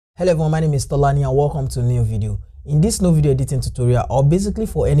Hello everyone, my name is Tolani and welcome to a new video. In this new video editing tutorial, or basically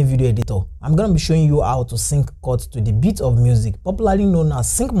for any video editor, I'm going to be showing you how to sync cuts to the beat of music, popularly known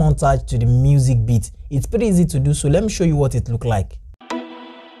as sync montage to the music beat. It's pretty easy to do, so let me show you what it looks like.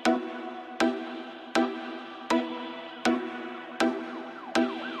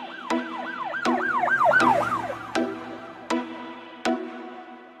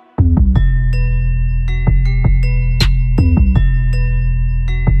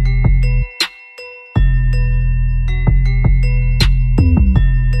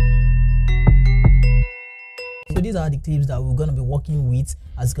 So these are the clips that we're going to be working with.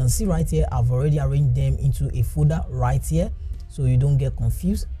 As you can see right here, I've already arranged them into a folder right here, so you don't get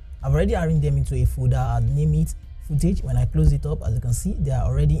confused. I've already arranged them into a folder. I'll name it footage. When I close it up, as you can see, they are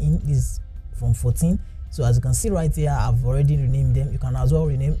already in this from 14. So as you can see right here, I've already renamed them. You can as well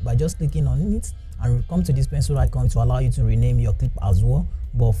rename by just clicking on it and come to this pencil icon to allow you to rename your clip as well.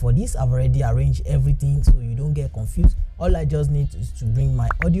 But for this, I've already arranged everything so you don't get confused. All I just need is to bring my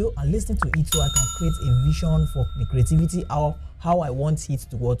audio and listen to it so I can create a vision for the creativity, how I want it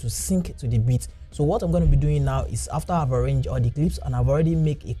to sync to the beat. So what I'm going to be doing now is, after I've arranged all the clips and I've already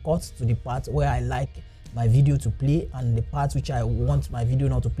make a cut to the part where I like my video to play and the parts which I want my video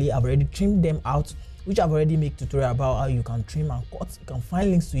not to play, I've already trimmed them out, which I've already made tutorial about how you can trim and cut. You can find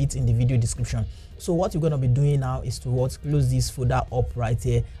links to it in the video description. So what you're going to be doing now is to close this folder up right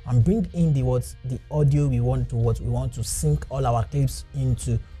here and bring in the audio we want to sync all our clips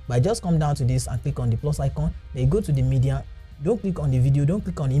into. By just come down to this and click on the plus icon, then go to the media. Don't click on the video, don't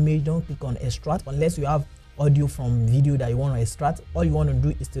click on image, don't click on extract unless you have audio from video that you want to extract. All you want to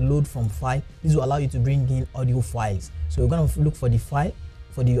do is to load from file. This will allow you to bring in audio files. So we're going to look for the file,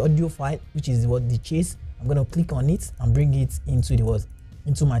 for the audio file, which is the chase. I'm going to click on it and bring it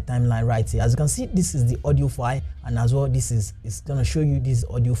into my timeline right here. As you can see, this is the audio file, and as well it's going to show you this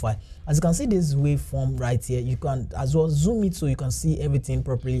audio file. As you can see, this waveform right here, you can as well zoom it so you can see everything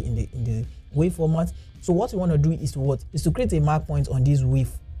properly in the wave format. So what you want to do is to create a mark point on this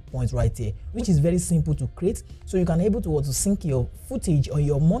wave point right here, which is very simple to create. So you can be able to sync your footage or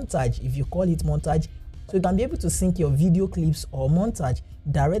your montage, if you call it montage. So you can be able to sync your video clips or montage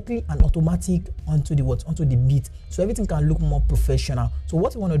directly and automatic onto the beat, so everything can look more professional. So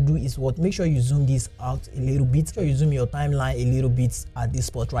what you want to do is make sure you zoom this out a little bit. So you zoom your timeline a little bit at this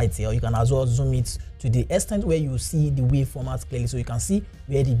spot right here. You can as well zoom it to the extent where you see the wave format clearly, so you can see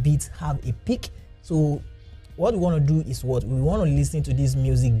where the beats have a peak. So what we want to do is we want to listen to this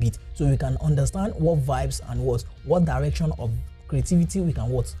music beat so we can understand what vibes and what direction of creativity we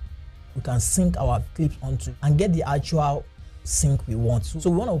can sync our clips onto and get the actual sync we want. So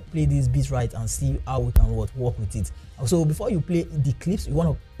we want to play this beat right and see how we can work with it. So before you play the clips, you want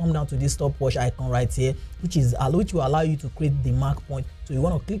to come down to this stopwatch icon right here, which will allow you to create the mark point. So you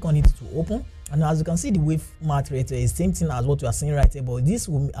want to click on it to open, and as you can see, the wave mat right here is the same thing as what you are seeing right here, but this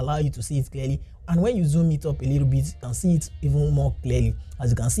will allow you to see it clearly. And when you zoom it up a little bit, you can see it even more clearly,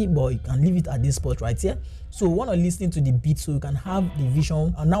 as you can see, but you can leave it at this spot right here. So we want to listen to the beat so you can have the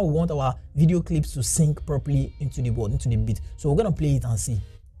vision, and now we want our video clips to sync properly into the beat. So we're going to play it and see.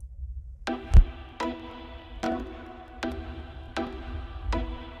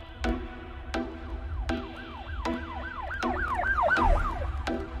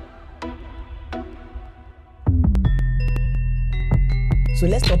 So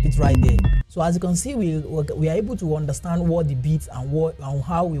let's stop it right there. So as you can see, we are able to understand what the beat and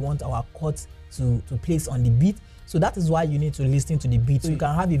how we want our cut to place on the beat. So that is why you need to listen to the beat, so you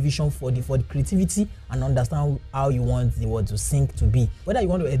can have a vision for the creativity and understand how you want to sync to be. Whether you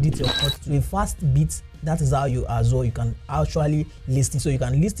want to edit your cut to a fast beat, that is how you can actually listen. So you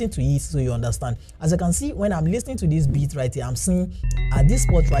can listen to it so you understand. As you can see, when I'm listening to this beat right here, I'm seeing at this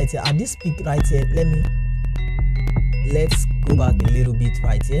spot right here, at this peak right here. Let's go back a little bit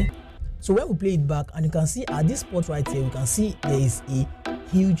right here. So when we play it back, and you can see at this spot right here, we can see there is a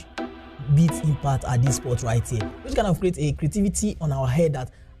huge beat impact at this spot right here, which kind of creates a creativity on our head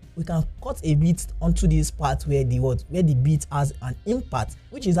that we can cut a beat onto this part where the beat has an impact,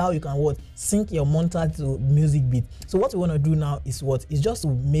 which is how you can sync your montage to music beat. So what we want to do now is just to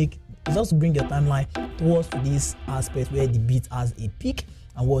bring your timeline towards this aspect where the beat has a peak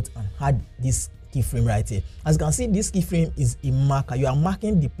and add this keyframe right here. As you can see, this keyframe is a marker. You are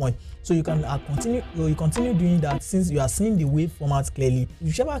marking the point, so you can continue doing that since you are seeing the wave format clearly.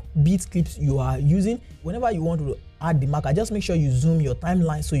 Whichever beat clips you are using, whenever you want to add the marker, just make sure you zoom your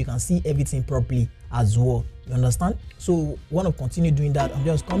timeline so you can see everything properly as well. You understand? So want to continue doing that. I'm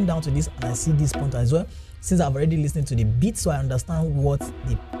just come down to this and I see this point as well. Since I've already listened to the beat, so I understand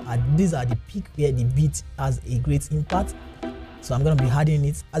these are the peak where the beat has a great impact. So I'm gonna be adding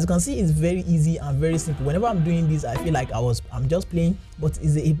it. As you can see, it's very easy and very simple. Whenever I'm doing this, I feel like I'm just playing, but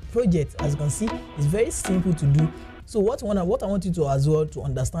it's a project. As you can see, it's very simple to do. So what I want you to as well to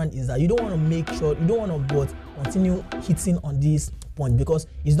understand is that you don't want to make sure, you don't want to continue hitting on this point, because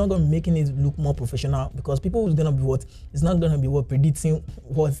it's not going to be making it look more professional, because people is going to be it's not going to be predicting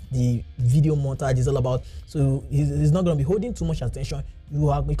what the video montage is all about. So it's not going to be holding too much attention. You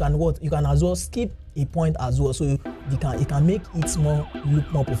can as well skip a point as well, so it can make it look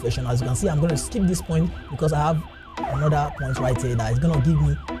more professional. As you can see, I'm going to skip this point because I have another point right here that is going to give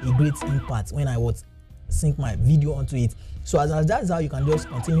me a great impact when I sync my video onto it. So that's how you can just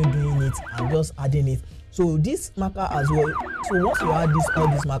continue doing it and just adding it. So this marker as well, so once you add all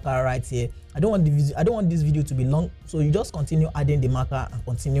this marker right here, I don't want this video to be long, so you just continue adding the marker and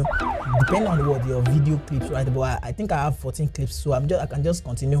continue, depending on what your video clips, right? But I think I have 14 clips, so I can just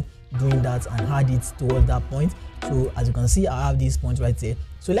continue doing that and add it towards that point. So as you can see, I have these points right here.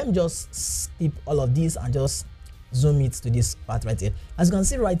 So let me just skip all of this and just zoom it to this part right here. As you can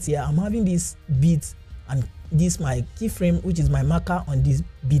see right here, I'm having this beat and this my keyframe, which is my marker on this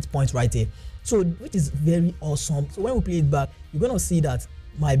beat point right here, so which is very awesome. So when we play it back, you're gonna see that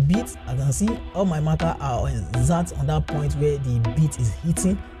my beat, I can see all my marker are exact on that point where the beat is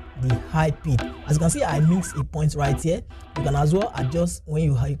hitting the high pitch. As you can see, I mix a point right here. You can as well adjust when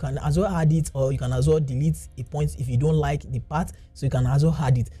you can as well add it, or you can as well delete a point if you don't like the part, so you can as well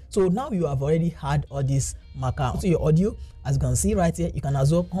add it. So now you have already had all this marker to your audio. As you can see right here, you can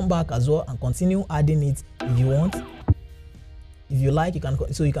as well come back as well and continue adding it if you want. If you like, you can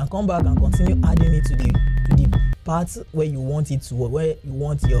come back and continue adding it to the parts where you want it to, where you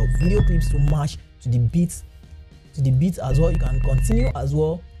want your video clips to match to the beat as well. You can continue as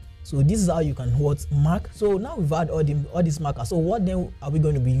well. So this is how you can mark. So now we've had all this marker. So what then are we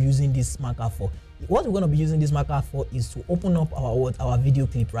going to be using this marker for? What we're going to be using this marker for is to open up our video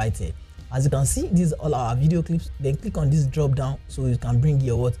clip right here. As you can see, these are all our video clips. Then click on this drop down, so you can bring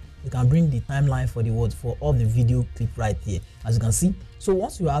your you can bring the timeline for all the video clip right here. As you can see, so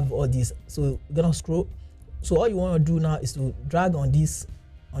once you have all this, so you're gonna scroll. So all you want to do now is to drag on this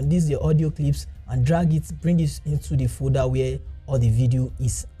your audio clips and drag it, bring it into the folder where all the video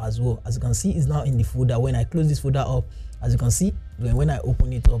is as well. As you can see, it's now in the folder. When I close this folder up, as you can see, when I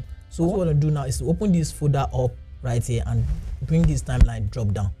open it up, so what I want to do now is to open this folder up right here and bring this timeline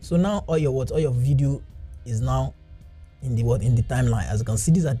drop down. So now all your video is now in the timeline. As you can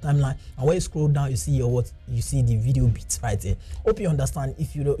see, this is a timeline, and when you scroll down, you see you see the video bits right here. Hope you understand.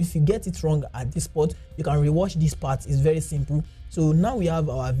 If you get it wrong at this spot, you can rewatch this part. It's very simple. So now we have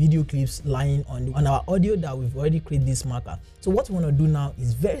our video clips lying on our audio that we've already created this marker. So what we want to do now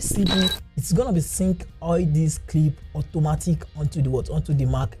is very simple. It's gonna be sync all this clip automatic onto the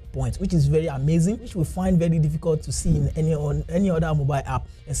mark point, which is very amazing, which we find very difficult to see in any other mobile app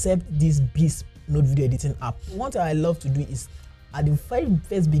except this beast NodeVideo editing app. One thing I love to do is at the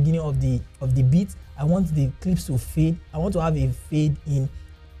first beginning of the beat, I want the clips to fade. I want to have a fade in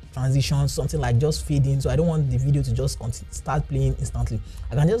transition, something like just fade in. So I don't want the video to just start playing instantly.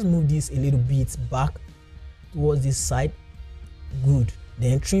 I can just move this a little bit back towards this side. Good.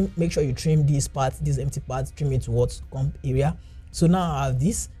 Then make sure you trim this part, this empty part, trim it towards comp area. So now I have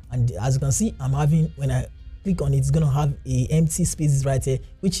this, and as you can see, I'm having, when I click on it, it's gonna have a empty spaces right here,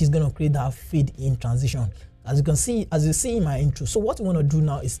 which is gonna create that fade in transition. As you see in my intro. So what we want to do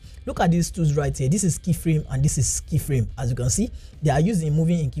now is look at these tools right here. This is keyframe and this is keyframe. As you can see, they are used in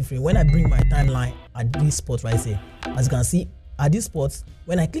moving in keyframe. When I bring my timeline at this spot right here, as you can see at this spot,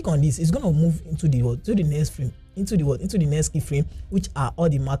 when I click on this, it's gonna move into the next frame, into the next keyframe, which are all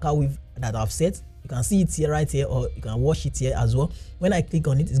the marker that I've set. You can see it here right here, or you can watch it here as well. When I click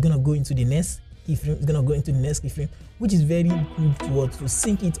on it, it's gonna go into the next keyframe. It's gonna go into the next keyframe, which is very good to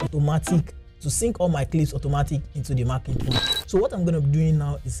sync it automatic. To sync all my clips automatic into the marking point. So what I'm going to be doing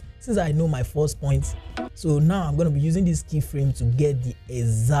now is, since I know my first point, so now I'm going to be using this keyframe to get the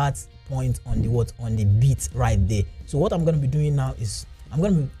exact point on the beat right there. So what I'm going to be doing now is I'm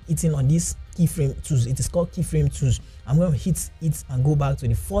going to be hitting on this keyframe tools. It is called keyframe tools. I'm going to hit it and go back to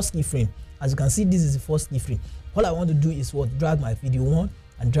the first keyframe. As you can see, this is the first keyframe. All I want to do is drag my video on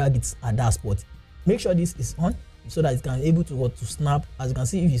and drag it at that spot. Make sure this is on, so that it can able to snap. As you can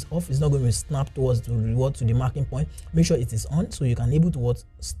see, if it's off, it's not going to snap towards to the marking point. Make sure it is on, so you can able to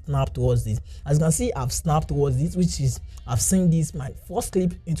snap towards this. As you can see, I've snapped towards this, which is I've synced this my first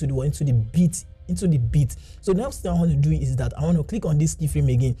clip into the beat. So the next thing I want to do is that I want to click on this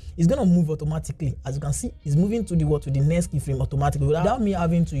keyframe again. It's gonna move automatically. As you can see, it's moving to the next keyframe automatically without me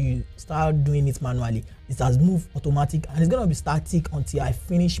having to start doing it manually. It has moved automatic, and it's gonna be static until I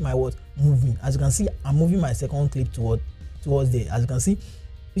finish my moving. As you can see, I'm moving my second clip towards there, as you can see,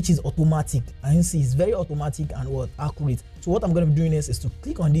 which is automatic. And you see it's very automatic and what accurate. So what I'm going to be doing is to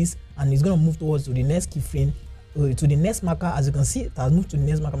click on this, and it's going to move towards to the next keyframe, to the next marker. As you can see, it has moved to the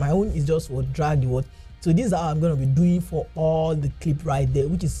next marker. My own is just what drag the what. So this is how I'm going to be doing for all the clip right there,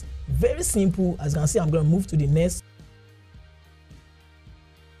 which is very simple. As you can see, I'm going to move to the next.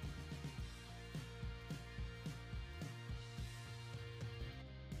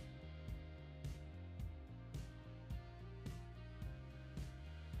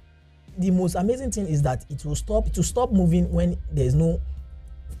 The most amazing thing is that it will stop moving when there's no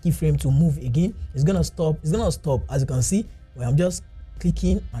keyframe to move again. It's gonna stop. As you can see, when I'm just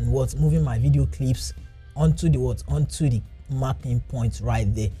clicking and moving my video clips onto the marking point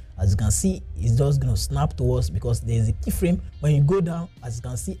right there. As you can see, it's just gonna snap towards because there's a keyframe. When you go down, as you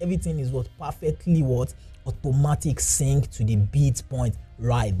can see, everything is perfectly automatic sync to the beat point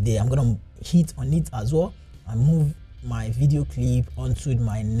right there. I'm gonna hit on it as well and move my video clip onto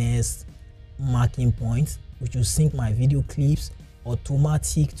my next marking point, which will sync my video clips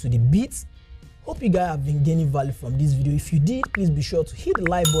automatic to the beat. Hope you guys have been gaining value from this video. If you did, please be sure to hit the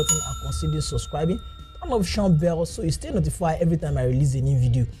like button and consider subscribing. Turn on the bell so you stay notified every time I release a new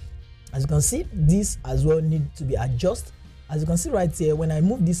video. As you can see, this as well need to be adjusted. As you can see right here, when I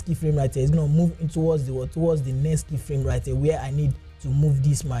move this keyframe right here, it's going to move in towards the next keyframe right here, where I need to move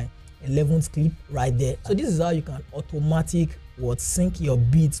this my 11th clip right there. So this is how you can automatic sync your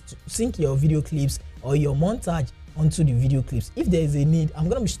beats, sync your video clips or your montage onto the video clips. If there is a need,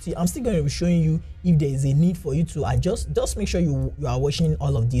 I'm still going to be showing you if there is a need for you to adjust. Just make sure you are watching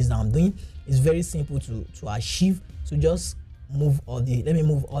all of these that I'm doing. It's very simple to achieve. So just let me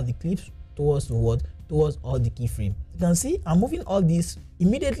move all the clips towards all the keyframes. You can see I'm moving all these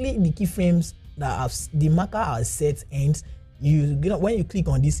immediately. The keyframes that the marker has set ends. When you click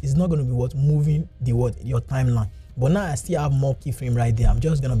on this, it's not going to be moving your timeline. But now I still have more keyframe right there. I'm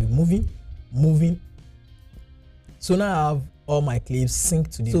just going to be moving. So now I have all my clips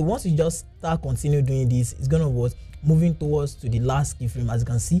synced to this. So once you just continue doing this, it's going to moving towards to the last keyframe. As you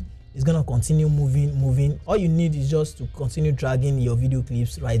can see, it's going to continue moving. All you need is just to continue dragging your video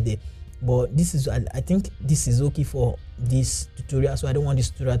clips right there. But this is, I think this is okay for this tutorial, so I don't want this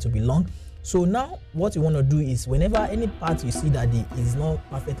tutorial to be long. So now what you want to do is, whenever any part you see that is not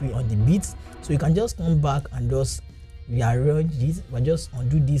perfectly on the beat, so you can just come back and just rearrange it, but just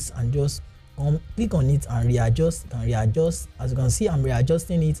undo this and just click on it and readjust. As you can see, I'm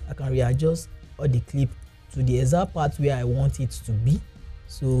readjusting it. I can readjust all the clip to the exact part where I want it to be.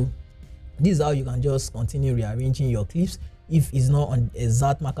 So this is how you can just continue rearranging your clips if it's not on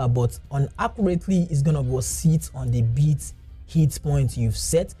exact marker, but on accurately it's gonna sit on the beat hit point you've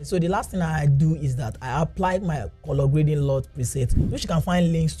set. So the last thing I do is that I applied my color grading LUT preset, which you can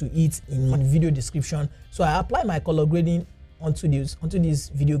find links to it in my video description. So I apply my color grading onto these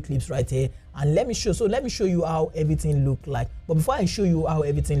video clips right here, and let me show you how everything look like. But before I show you how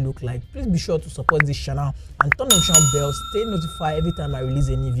everything look like, please be sure to support this channel and turn on the bell, stay notified every time I release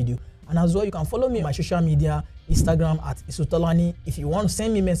a new video. And as well, you can follow me on my social media, Instagram at Isotolani. If you want to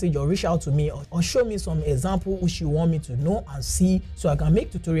send me a message or reach out to me or show me some example which you want me to know and see so I can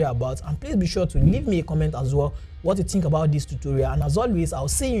make tutorial about. And please be sure to leave me a comment as well what you think about this tutorial. And as always, I'll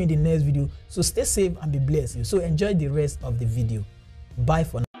see you in the next video. So stay safe and be blessed. So enjoy the rest of the video. Bye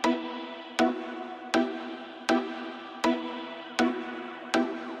for now.